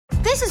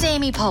This is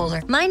Amy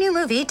Poehler. My new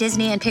movie,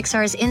 Disney and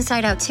Pixar's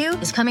Inside Out 2,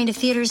 is coming to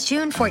theaters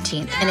June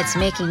 14th, and it's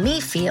making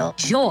me feel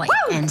joy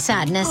and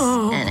sadness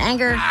and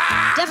anger,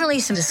 definitely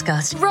some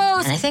disgust, and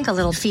I think a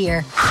little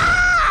fear.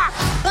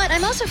 But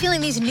I'm also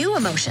feeling these new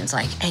emotions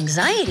like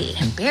anxiety,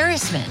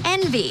 embarrassment,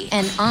 envy,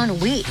 and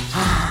ennui.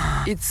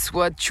 It's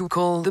what you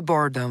call the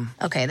boredom.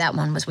 Okay, that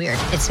one was weird.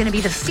 It's gonna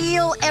be the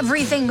feel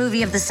everything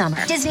movie of the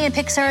summer. Disney and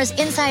Pixar's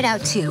Inside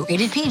Out 2,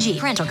 rated PG.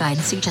 Parental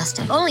guidance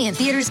suggested. Only in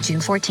theaters June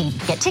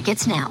 14th. Get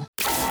tickets now.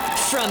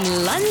 From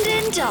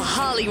London to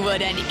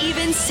Hollywood and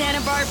even Santa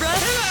Barbara.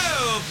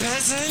 Hello,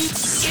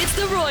 peasants. It's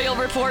the Royal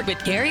Report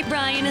with Gary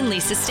Bryan and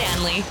Lisa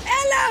Stanley.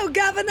 Hello,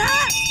 Governor.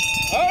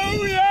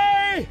 Oh,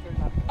 yay!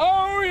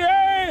 Oh,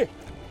 yay!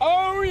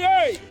 Oh,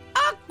 yay!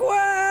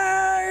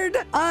 Awkward!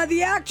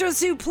 The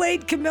actress who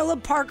played Camilla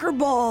Parker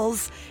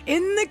Bowles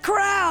in The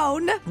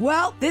Crown.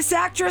 Well, this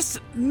actress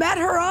met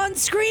her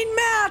on-screen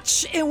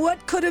match in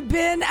what could have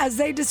been, as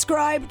they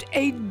described,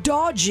 a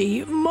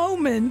dodgy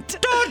moment.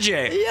 Dodgy?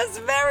 Yes,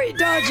 very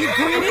dodgy,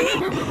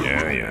 Queenie.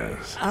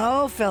 Yes.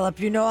 Oh, Philip,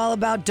 you know all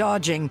about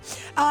dodging.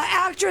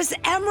 Actress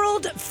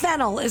Emerald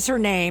Fennell is her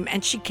name,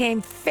 and she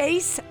came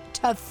face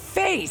to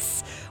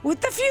face with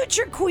the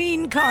future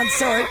Queen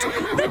consort,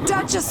 the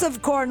Duchess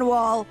of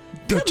Cornwall,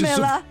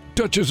 Camilla.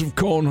 Duchess of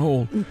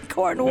Cornwall.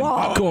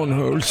 Cornwall.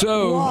 Cornwall.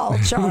 So, Wall,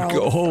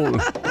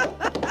 Charles.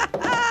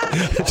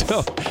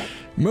 So,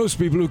 most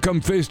people who come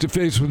face to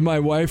face with my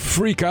wife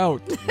freak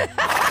out.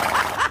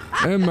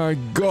 Oh my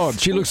God,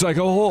 she looks like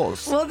a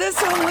horse. Well,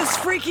 this one was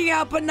freaking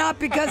out, but not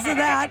because of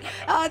that.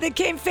 They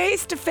came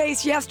face to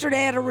face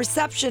yesterday at a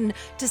reception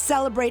to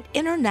celebrate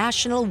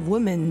International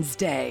Women's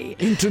Day.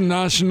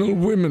 International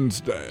Women's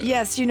Day.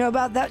 Yes, you know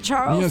about that,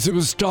 Charles? Yes, it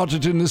was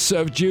started in the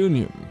Soviet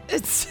Union.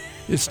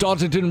 It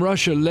started in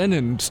Russia.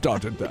 Lenin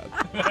started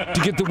that.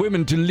 To get the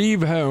women to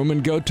leave home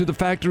and go to the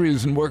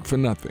factories and work for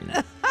nothing.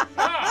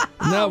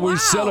 Now we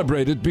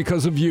celebrate it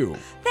because of you.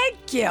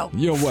 Thank you.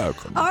 You're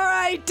welcome. All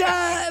right,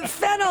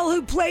 Fennell,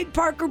 who played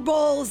Parker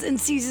Bowles in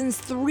seasons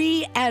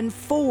 3 and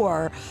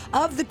 4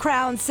 of The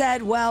Crown,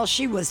 said, well,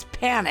 she was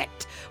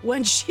panicked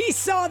when she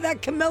saw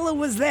that Camilla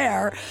was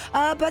there,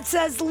 but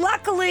says,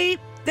 luckily,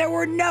 there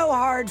were no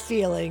hard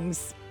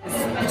feelings. It's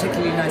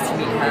particularly nice to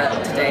meet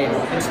her today on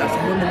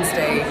International Women's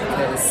Day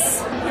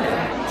because,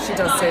 she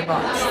does so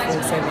much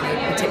for so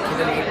many,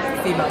 particularly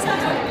females in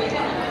charities.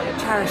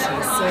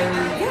 So,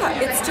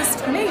 yeah, it's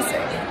just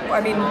amazing. I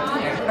mean,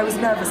 I was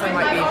nervous I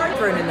might be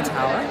thrown in the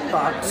tower,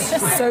 but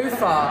so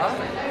far,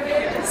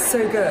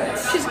 so good.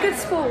 She's a good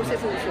sport, isn't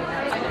she?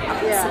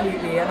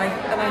 Absolutely, and I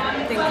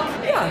think,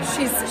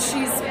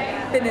 she's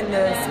been in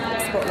the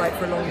spotlight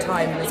for a long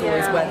time and has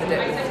always weathered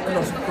it with a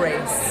lot of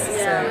grace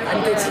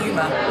and good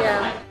humour.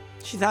 Yeah.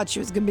 She thought she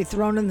was going to be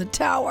thrown in the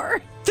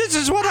tower. This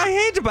is what I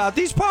hate about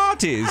these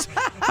parties.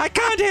 I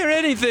can't hear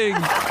anything.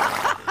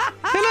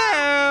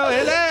 Hello.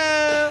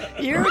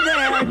 You're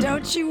there,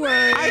 don't you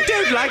worry. I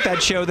don't like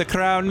that show, The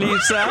Crown,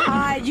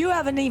 Lisa. You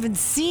haven't even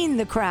seen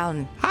The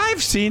Crown.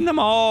 I've seen them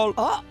all.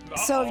 Oh,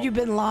 so have you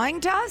been lying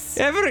to us?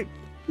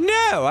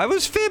 No, I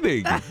was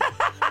fibbing.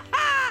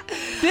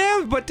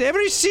 No, but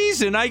every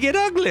season I get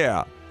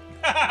uglier.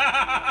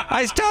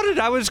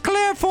 I was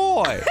Claire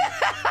Foy.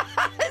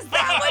 Is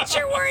that what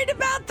you're worried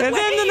about? And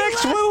then the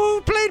next one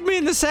who played me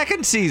in the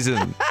second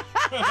season.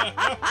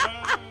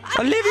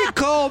 Olivia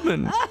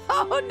Colman.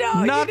 Oh,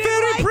 no. Not you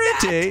didn't very like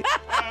pretty.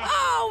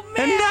 Oh,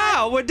 man. And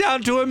now we're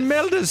down to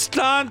Imelda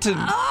Staunton.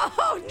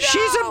 Oh, no.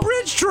 She's a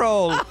bridge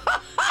troll.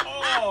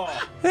 Oh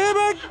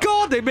my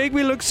God, they make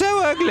me look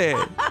so ugly.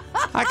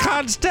 I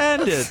can't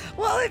stand it.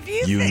 Well, if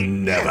You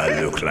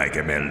never look like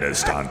Imelda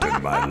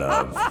Staunton, my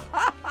love.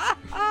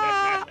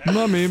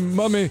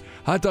 Mummy,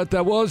 I thought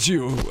that was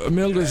you,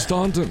 Imelda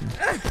Staunton.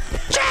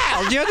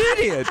 Child, you're an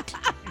idiot.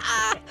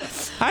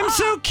 I'm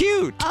so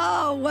cute.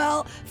 Oh,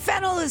 well,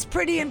 Fennell is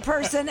pretty in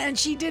person, and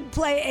she did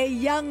play a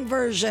young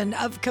version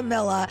of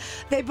Camilla.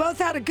 They both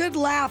had a good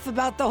laugh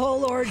about the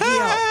whole ordeal.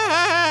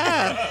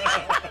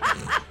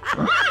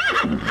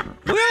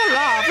 We all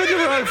laugh in the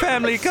royal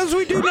family because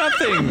we do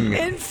nothing.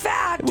 In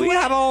fact, we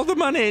have all the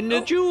money and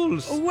the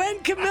jewels. When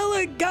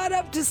Camilla got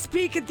up to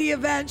speak at the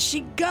event,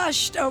 she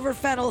gushed over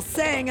Fennell,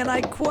 saying, and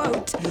I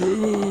quote,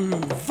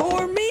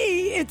 "For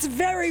me, it's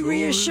very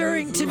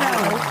reassuring to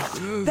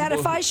know that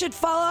if I should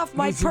fall off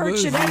my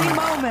perch at any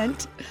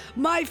moment,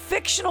 my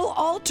fictional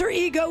alter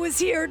ego is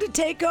here to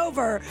take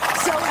over.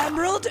 So,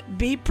 Emerald,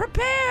 be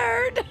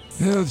prepared."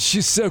 Oh,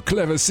 she's so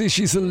clever. See,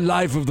 she's the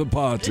life of the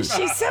party.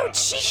 She's so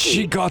cheeky.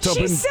 She got up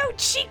She's so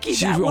cheeky,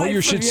 that Oh, wife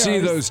you should of see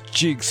yours. those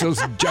cheeks,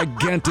 those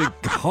gigantic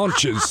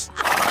haunches.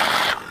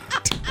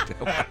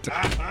 Don't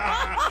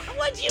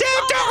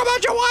talk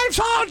about your wife's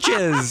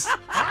haunches.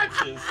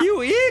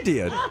 You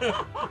idiot.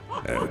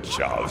 Oh,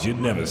 Charles, you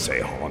never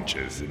say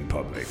haunches in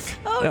public.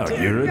 Oh,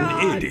 dear you're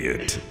God. an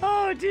idiot.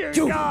 Oh, dear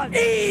God.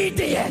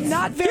 Idiot.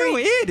 Not very,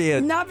 You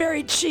idiot. Not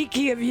very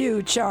cheeky of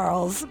you,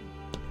 Charles.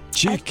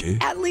 Cheeky.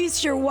 At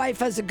least your wife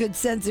has a good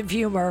sense of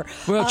humor.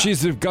 Well,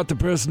 she's got the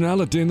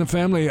personality in the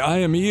family. I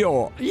am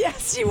Eeyore.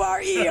 Yes, you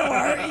are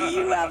Eeyore.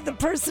 You have the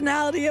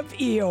personality of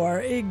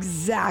Eeyore.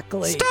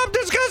 Exactly. Stop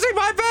discussing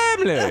my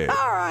family!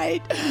 All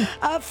right.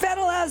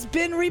 Fennel has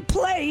been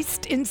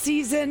replaced in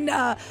season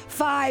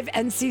 5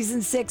 and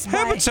season 6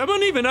 How about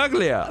someone even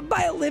uglier?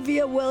 by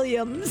Olivia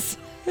Williams,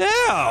 Ew!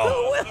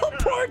 who will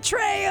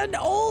portray an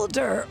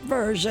older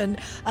version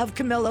of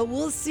Camilla.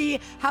 We'll see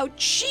how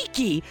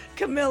cheeky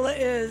Camilla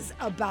is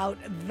about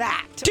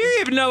that. Do you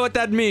even know what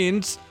that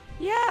means?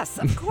 Yes,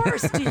 of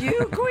course. Do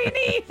you,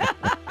 Queenie?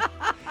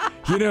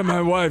 You know,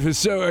 my wife is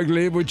so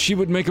ugly, she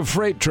would make a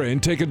freight train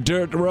take a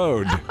dirt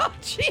road. Oh,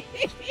 gee.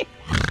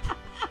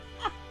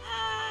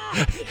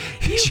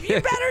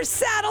 You better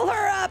saddle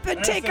her up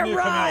and take a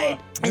ride.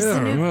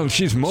 Yeah, well,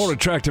 she's more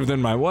attractive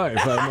than my wife,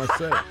 I must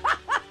say.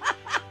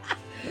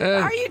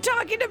 Are you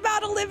talking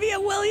about Olivia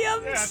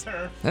Williams? Yeah, that's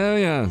her. Oh,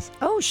 yes.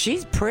 Oh,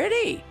 she's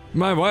pretty.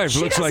 My wife She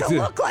looks doesn't like the...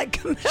 look like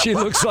Camilla. She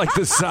looks like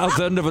the south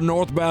end of a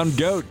northbound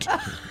goat.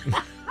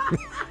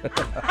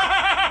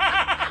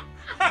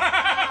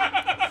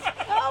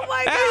 Oh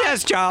my God. Oh,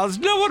 yes, Charles.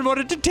 No one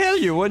wanted to tell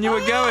you when you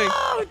were going.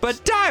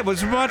 But Di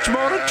was much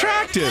more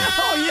attractive.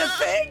 Oh, you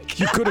think?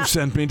 You could have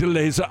sent me to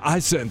Laser Eye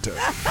Center.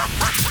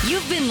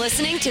 You've been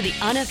listening to the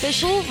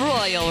unofficial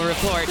Royal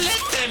Report.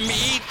 Let them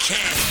eat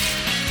candy.